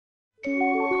UTV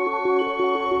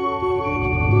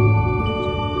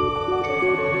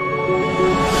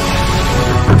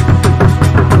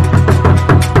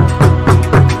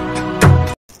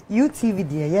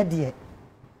dear.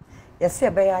 Yes, a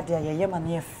bear dear, Yaman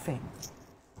ye fame.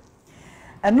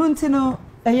 And Nuntino,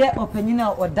 a year opinion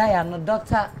or Diana,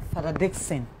 Dr. Father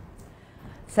Dixon.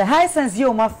 Say, Hisense,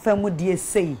 you my firm would dear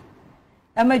say.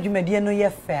 Imagine me dear no ye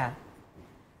fair.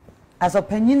 As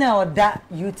opinion or that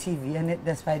UTV and it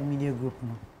despite media group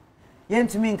no. Yen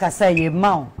to me can say ye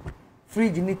mount,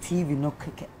 fridge in the TV no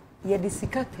cricket. Ye the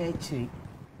sika actually.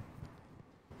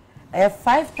 I have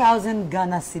 5,000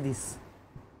 Ghanacelebrities.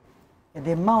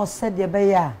 The mouse said ye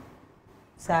bear.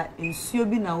 Sa insuo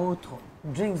bi na woto,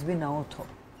 drinks bi na woto.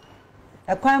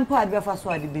 E kwan po ade befa so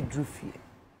ade bedru fie.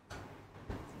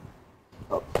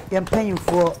 Yem panyin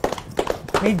for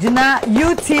me gina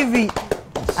UTV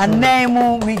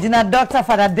anaimu me gina Dr.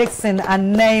 Father Dixon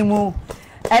anaimu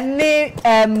ene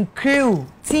crew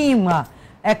team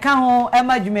e ka ho e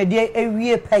ma dwumade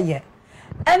ewie peye.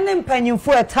 Ene mpanyin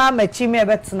for e ta ma chi me e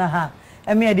betena ha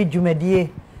e me ade dwumade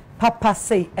papa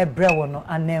say e brewo no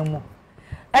anaimu.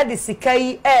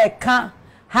 Edisikai Eka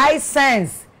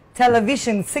Hisense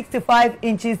television 65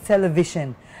 inches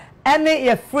television. Any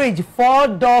a fridge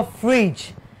 4-door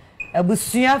fridge. A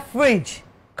busia fridge.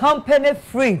 Company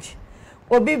fridge.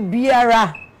 Obi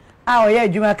biara. Ah oya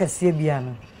juma kasiye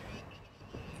biano.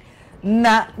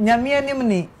 Na nyamia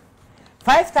nimni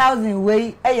 5,000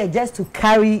 way just to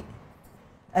carry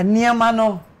a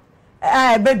niamano.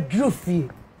 I bet drufi.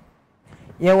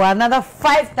 You were another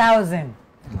 5,000.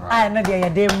 I know they are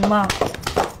de ma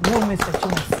no Mr.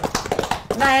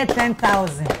 Twumasi. Na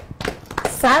 10,000.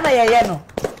 Sana ya no.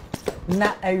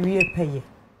 Na awie peye.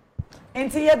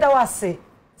 Enti ye da wase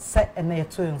se na ye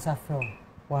to yonsa fro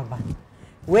wa ba.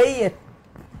 We ye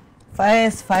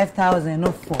 5,000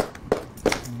 no 4.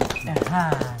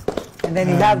 And then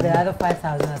you have the other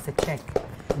 5,000 as a check.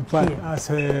 In fact, as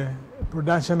a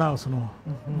production house no.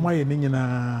 My ni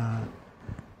nyina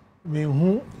me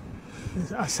hu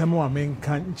asemo amen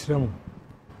kan chirem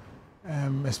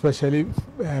especially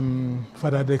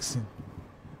Father Dixon.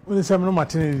 When some no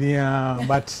maternity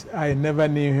but I never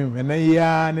knew him and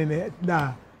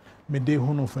na me dey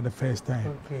hunu for the first time.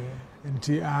 Okay.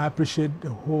 And I appreciate the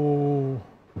whole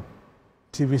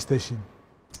TV station.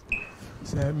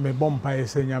 So me bompa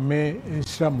say nyame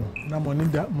nhyiramo na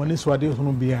money swade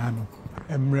hunu bia no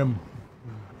emrem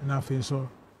na fe so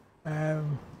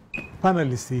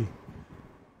panelists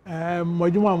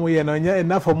Mojuma moye no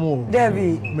enough for more.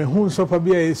 Debbie. Me who super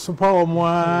be super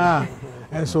more.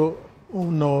 And so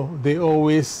no, they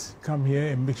always come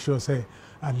here and make sure say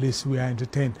at least we are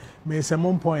entertained. Me say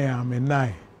mon point am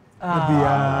nine.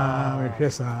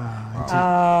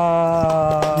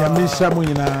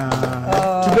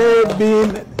 Today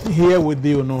being here with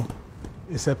you, no,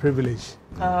 it's a privilege.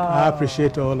 I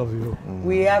appreciate all of you.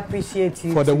 We appreciate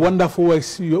you for the wonderful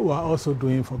works you are also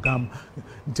doing for GAM.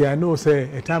 I know, say,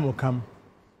 a time will come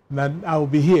that I will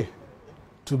be here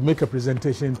to make a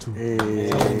presentation to.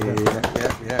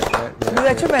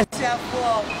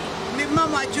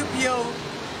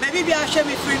 Maybe I show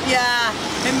me free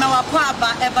me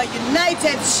mawapa ever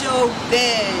United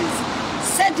Showbiz.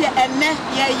 Said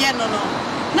ya no.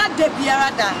 Not the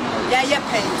biarada, ya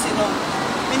paint, you know.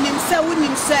 Minim say,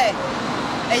 wouldn't say.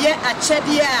 A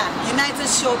chedia United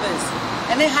Showbiz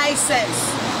and a Hisense.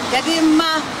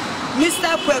 Yadima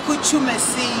Mr. Kwaku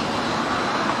Twumasi.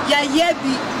 Ya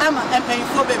yebi ama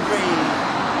empenfo bebre.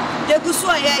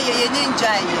 Yeguswa ya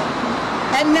ninja ye.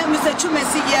 And then Mr.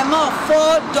 Twumasi ye more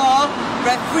 4-door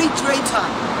refrigerator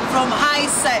from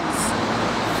Hisense.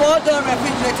 4-door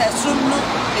refrigerator sumno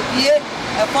e bie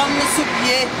e pomno su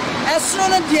bie. Esro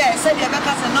no die said ye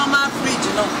beka se normal fridge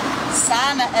no.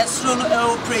 Sana esro no e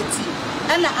operate.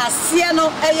 And asia no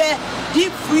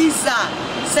deep freezer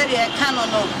said ye canon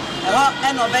no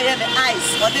and obey the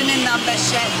ice or the number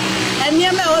share and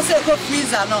ye may also go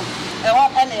freezer no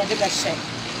and the share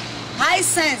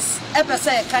Hisense ever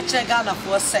say catch a Ghana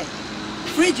for say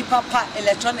fridge papa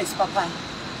electronics papa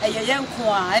a young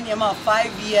kwa and your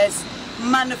 5 years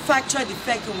manufacturer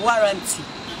defect warranty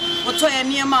what to a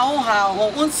near my own house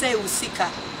won't say usika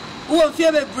who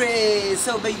fear brave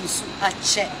so be you a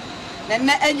check.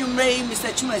 Na enyumre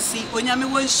Mr. Twumasi onyame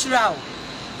won shiraw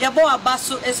yebo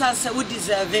abaso esanse we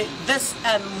deserve this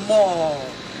and more.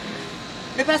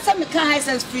 Me pesa me kan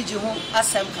Hisense fridge ho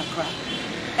asem kakra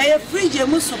e fridge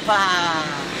muso pa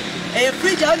e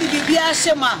fridge odi bibia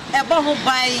hyema ebo ho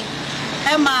ban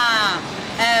e ma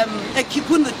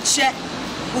ekipu no che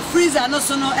u freezer no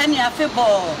so no ene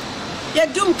afebo ye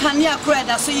dum kan ya kra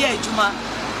da so ye adwuma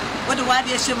wo de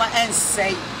wade hyema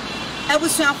ensei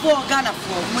Ebusuafo Ghana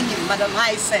for money, Madam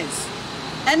Hisense.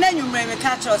 And then you may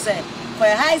catch us for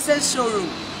a Hisense showroom.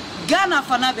 Ghana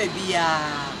for na baby.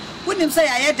 Wouldn't him say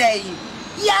I had day.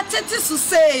 Yeah, tetis to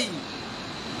say.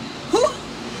 Who?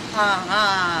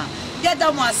 Yet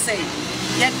that was say.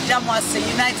 Yet that was say.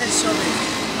 United Showroom.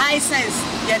 Hisense.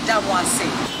 Yet that was say.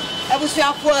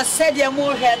 Ebusuafo said you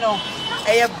more here no.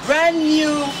 A brand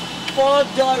new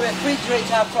 4-door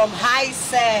refrigerator from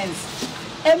Hisense.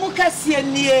 Emuka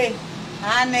sienie.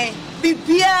 Ane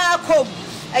bibia kom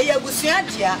eyabusia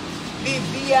dia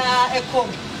bibia ekom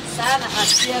sana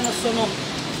asia no so no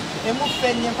emu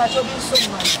fenye mpacho bi so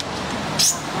mo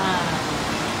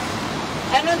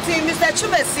Anonti Mr.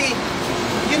 Twumasi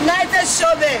United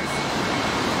Showbiz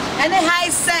and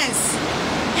Hisense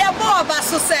ya bo ba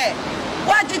so say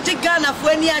what did you Ghana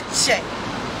for any ache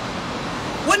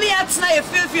woni atna ye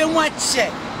fefie mu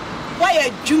ache why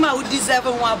adwuma wo deserve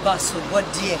one baso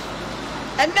what dear.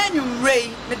 And then you ray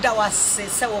me da was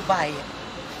say wo buy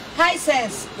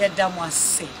Hisense ye da mo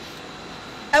ase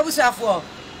Ebusuafo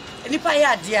nipa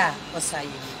ya dia osaye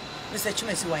Mr.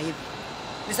 Twumasi waye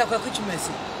Mr. Kwaku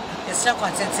Twumasi extra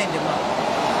content in the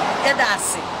mouth ye da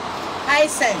ase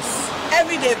Hisense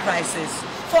everyday prices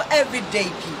for everyday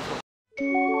people.